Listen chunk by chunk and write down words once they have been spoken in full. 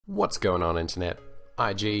What's going on, internet?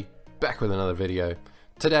 IG, back with another video.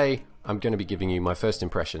 Today I'm going to be giving you my first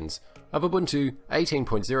impressions of Ubuntu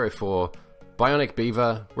 18.04 Bionic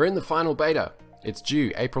Beaver. We're in the final beta. It's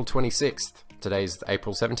due April 26th. Today's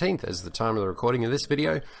April 17th as the time of the recording of this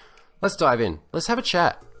video. Let's dive in. Let's have a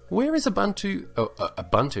chat. Where is Ubuntu?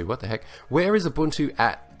 Ubuntu, what the heck? Where is Ubuntu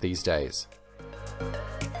at these days?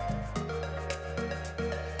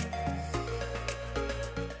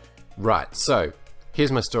 Right, so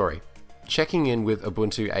here's my story. Checking in with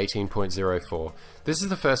Ubuntu 18.04. This is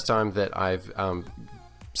the first time that I've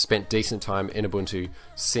spent decent time in Ubuntu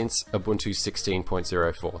since Ubuntu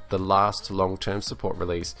 16.04, the last long-term support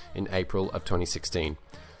release in April of 2016.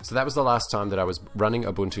 So that was the last time that I was running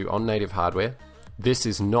Ubuntu on native hardware. This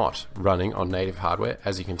is not running on native hardware,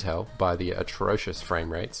 as you can tell by the atrocious frame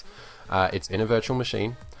rates. It's in a virtual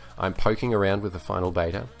machine. I'm poking around with the final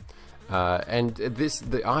beta. And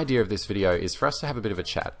the idea of this video is for us to have a bit of a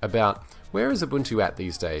chat about where is Ubuntu at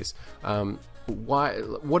these days?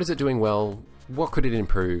 What is it doing well? What could it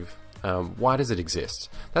improve? Why does it exist?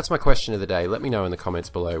 That's my question of the day. Let me know in the comments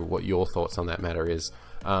below what your thoughts on that matter is.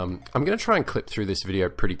 I'm going to try and clip through this video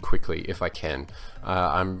pretty quickly if I can.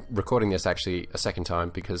 I'm recording this actually a second time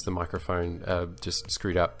because the microphone just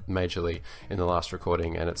screwed up majorly in the last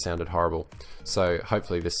recording and it sounded horrible. So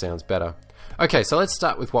hopefully this sounds better. Okay, so let's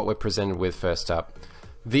start with what we're presented with first up.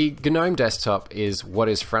 The Genome Desktop is what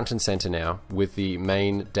is front and center now with the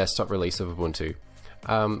main desktop release of Ubuntu.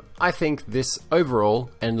 I think this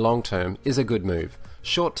overall and long term is a good move.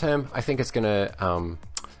 Short term, I think it's going to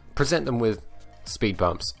present them with speed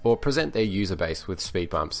bumps, or present their user base with speed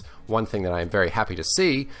bumps. One thing that I am very happy to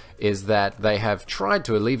see is that they have tried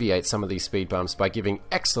to alleviate some of these speed bumps by giving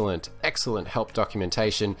excellent help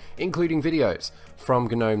documentation, including videos from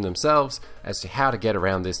GNOME themselves as to how to get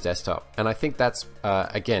around this desktop. And I think that's,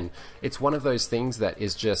 again, it's one of those things that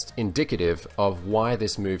is just indicative of why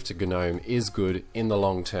this move to GNOME is good in the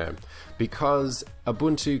long term. Because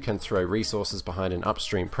Ubuntu can throw resources behind an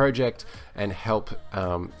upstream project and help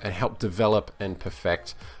develop and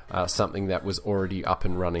perfect something that was already up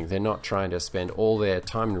and running. They're not trying to spend all their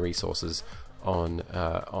time and resources on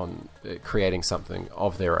creating something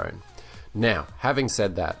of their own. Now, having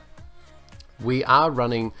said that, we are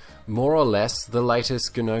running more or less the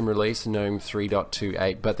latest GNOME release, GNOME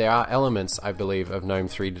 3.28, but there are elements, I believe, of GNOME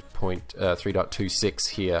 3.26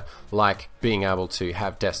 here, like being able to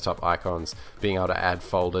have desktop icons, being able to add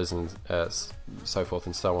folders and so forth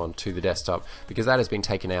and so on to the desktop, because that has been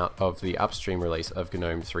taken out of the upstream release of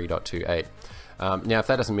GNOME 3.28. Now, if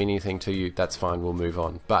that doesn't mean anything to you, that's fine, we'll move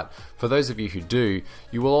on. But for those of you who do,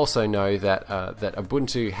 you will also know that, that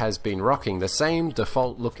Ubuntu has been rocking the same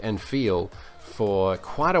default look and feel for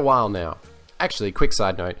quite a while now. Actually, quick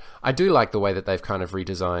side note, I do like the way that they've kind of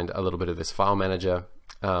redesigned a little bit of this file manager.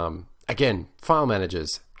 Again, file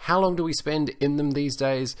managers, how long do we spend in them these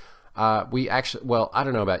days? We actually, well, I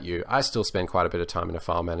don't know about you, I still spend quite a bit of time in a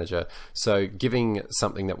file manager, so giving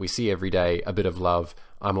something that we see every day a bit of love,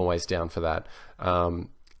 I'm always down for that.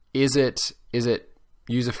 Is it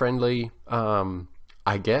user-friendly?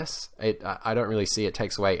 I guess. I don't really see it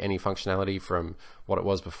takes away any functionality from what it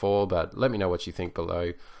was before, but let me know what you think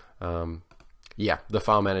below. Yeah, the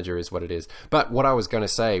file manager is what it is. But what I was going to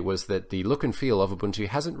say was that the look and feel of Ubuntu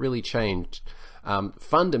hasn't really changed.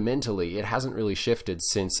 Fundamentally, it hasn't really shifted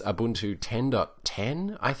since Ubuntu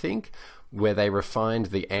 10.10, I think, where they refined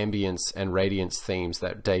the ambience and radiance themes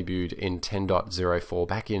that debuted in 10.04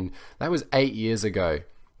 back in, that was 8 years ago,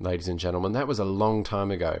 ladies and gentlemen. That was a long time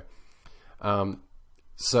ago.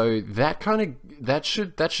 So that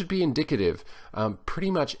should be indicative.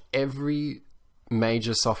 Pretty much every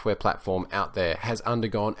major software platform out there has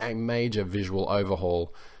undergone a major visual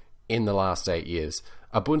overhaul in the last 8 years.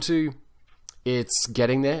 Ubuntu, it's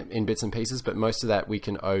getting there in bits and pieces, but most of that we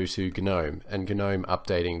can owe to GNOME and GNOME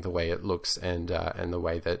updating the way it looks and the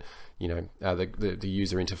way that, you know, the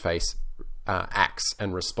user interface acts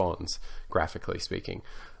and responds, graphically speaking.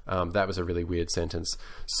 That was a really weird sentence.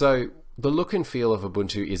 So the look and feel of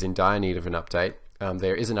Ubuntu is in dire need of an update.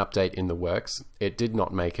 There is an update in the works. It did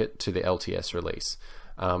not make it to the LTS release.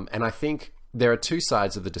 And I think there are two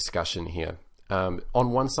sides of the discussion here.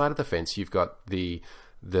 On one side of the fence, you've got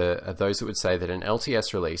those that would say that an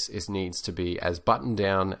LTS release needs to be as buttoned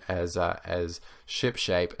down, as ship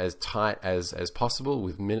shape, as tight as possible,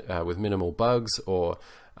 with minimal bugs, or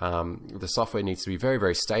the software needs to be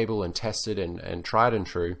very stable and tested and tried and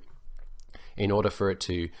true in order for it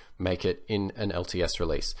to make it in an LTS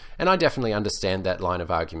release. And I definitely understand that line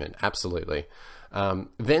of argument, absolutely.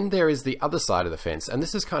 Then there is the other side of the fence, and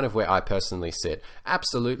this is kind of where I personally sit.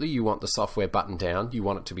 Absolutely, you want the software buttoned down, you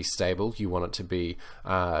want it to be stable, you want it to be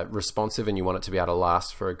responsive, and you want it to be able to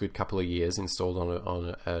last for a good couple of years installed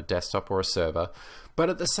on a desktop or a server. But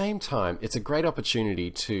at the same time, it's a great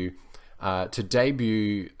opportunity to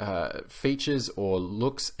debut features or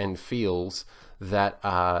looks and feels that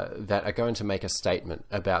are going to make a statement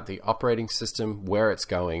about the operating system, where it's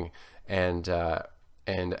going, and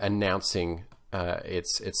announcing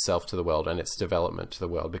itself to the world and its development to the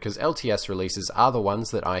world. Because LTS releases are the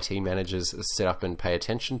ones that IT managers sit up and pay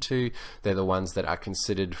attention to. They're the ones that are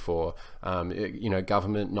considered for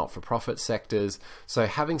government, not-for-profit sectors. So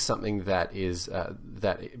having something that is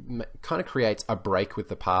that kind of creates a break with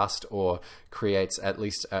the past, or creates at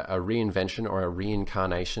least a reinvention or a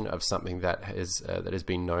reincarnation of something that has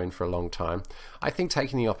been known for a long time, I think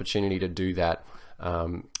taking the opportunity to do that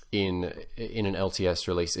in an LTS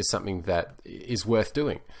release is something that is worth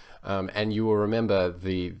doing. And you will remember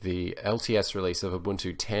the LTS release of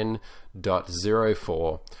Ubuntu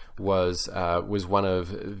 10.04 was one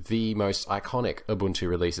of the most iconic Ubuntu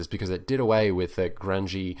releases, because it did away with the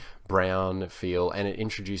grungy brown feel and it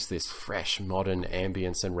introduced this fresh modern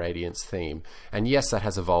ambience and radiance theme. And yes, that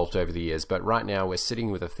has evolved over the years, but right now we're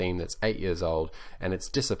sitting with a theme that's 8 years old, and it's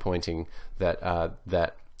disappointing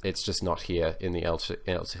that it's just not here in the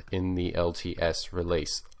LTS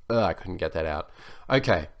release. I couldn't get that out.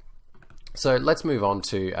 Okay, so let's move on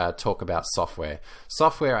to talk about software.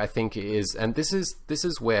 Software, I think, is, and this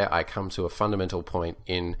is where I come to a fundamental point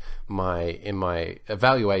in my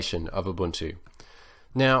evaluation of Ubuntu.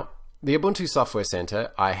 Now, the Ubuntu Software Center,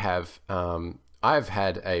 I've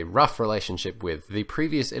had a rough relationship with. The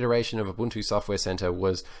previous iteration of Ubuntu Software Center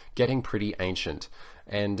was getting pretty ancient,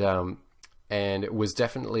 and it was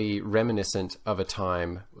definitely reminiscent of a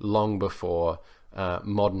time long before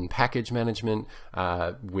modern package management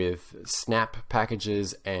with snap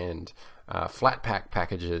packages and flatpak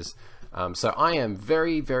packages. So I am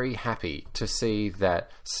very, very happy to see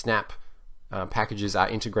that snap packages are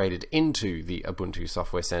integrated into the Ubuntu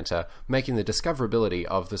Software Center, making the discoverability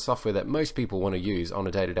of the software that most people want to use on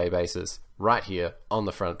a day-to-day basis right here on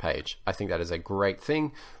the front page. I think that is a great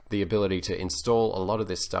thing. The ability to install a lot of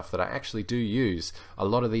this stuff that I actually do use, a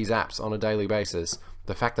lot of these apps on a daily basis,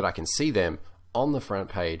 the fact that I can see them on the front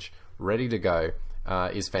page ready to go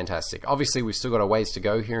is fantastic. Obviously, we've still got a ways to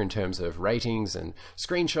go here in terms of ratings and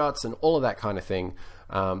screenshots and all of that kind of thing,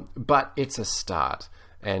 but it's a start.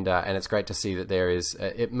 And it's great to see that there is,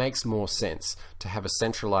 it makes more sense to have a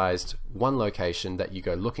centralized one location that you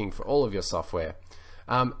go looking for all of your software.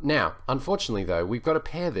 Now, unfortunately though, we've got to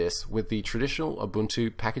pair this with the traditional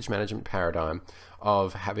Ubuntu package management paradigm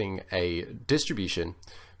of having a distribution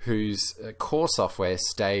whose core software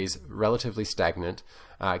stays relatively stagnant,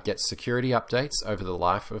 gets security updates over the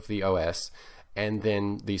life of the OS, and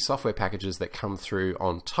then the software packages that come through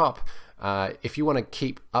on top, if you want to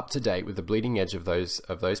keep up to date with the bleeding edge of those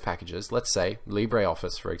packages, let's say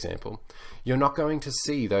LibreOffice, for example, you're not going to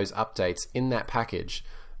see those updates in that package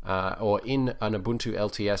or in an Ubuntu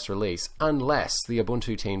LTS release unless the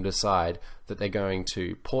Ubuntu team decide that they're going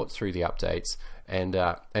to port through the updates and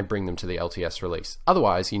bring them to the LTS release.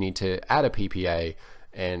 Otherwise, you need to add a PPA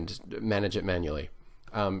and manage it manually.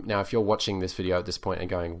 Now, if you're watching this video at this point and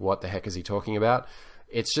going, what the heck is he talking about?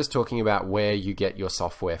 It's just talking about where you get your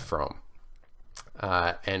software from.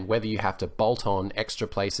 And whether you have to bolt on extra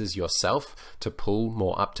places yourself to pull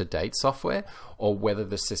more up-to-date software, or whether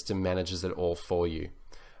the system manages it all for you.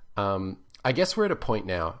 I guess we're at a point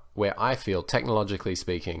now where I feel, technologically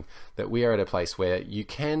speaking, that we are at a place where you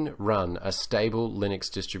can run a stable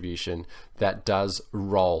Linux distribution that does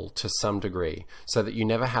roll to some degree, so that you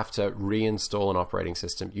never have to reinstall an operating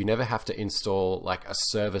system. You never have to install like a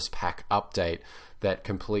service pack update that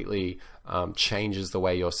completely changes the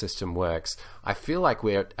way your system works. I feel like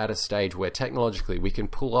we're at a stage where technologically we can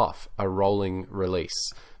pull off a rolling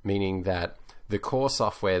release, meaning that the core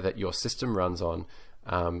software that your system runs on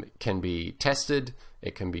can be tested,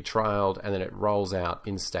 it can be trialed, and then it rolls out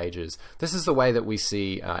in stages. This is the way that we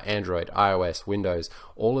see Android, iOS, Windows,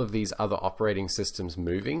 all of these other operating systems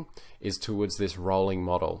moving, is towards this rolling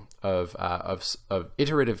model of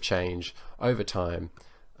iterative change over time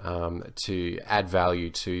to add value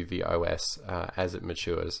to the OS as it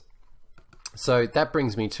matures. So that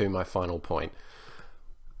brings me to my final point.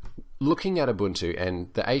 Looking at Ubuntu,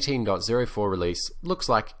 and the 18.04 release looks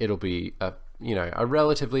like it'll be a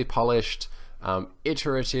relatively polished,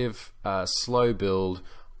 iterative, slow build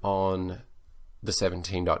on the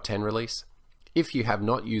 17.10 release. If you have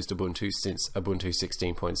not used Ubuntu since Ubuntu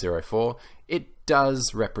 16.04, it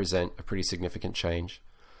does represent a pretty significant change.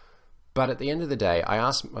 But at the end of the day, I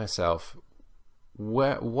asked myself,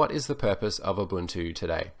 what is the purpose of Ubuntu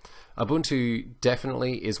today? Ubuntu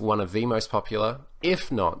definitely is one of the most popular,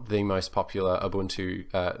 if not the most popular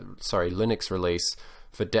Linux release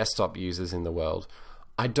for desktop users in the world.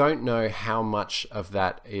 I don't know how much of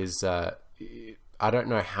that is I don't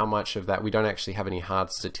know how much of that, we don't actually have any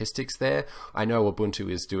hard statistics there. I know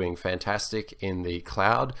Ubuntu is doing fantastic in the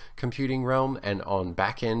cloud computing realm and on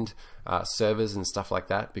back-end servers and stuff like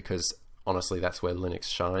that, because honestly that's where Linux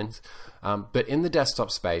shines. But in the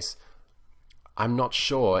desktop space, I'm not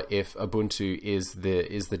sure if Ubuntu is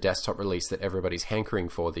the desktop release that everybody's hankering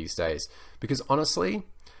for these days, because honestly,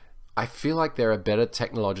 I feel like there are better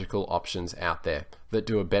technological options out there that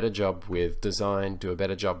do a better job with design, do a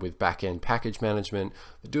better job with back-end package management,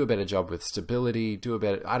 do a better job with stability,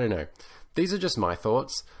 I don't know. These are just my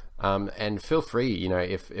thoughts. And feel free, you know,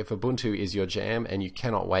 if Ubuntu is your jam and you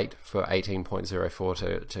cannot wait for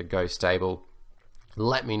 18.04 to go stable,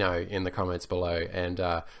 let me know in the comments below. And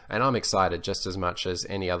I'm excited just as much as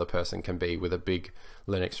any other person can be with a big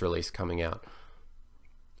Linux release coming out.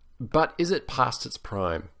 But is it past its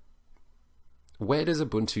prime? Where does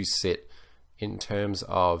Ubuntu sit in terms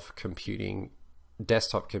of computing,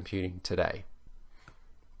 desktop computing today?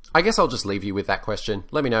 I guess I'll just leave you with that question.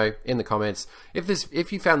 Let me know in the comments.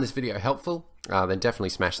 If you found this video helpful, then definitely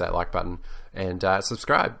smash that like button and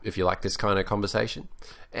subscribe if you like this kind of conversation.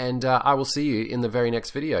 And I will see you in the very next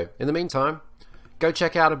video. In the meantime, go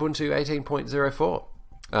check out Ubuntu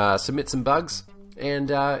 18.04. Submit some bugs, and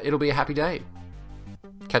it'll be a happy day.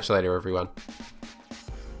 Catch you later, everyone.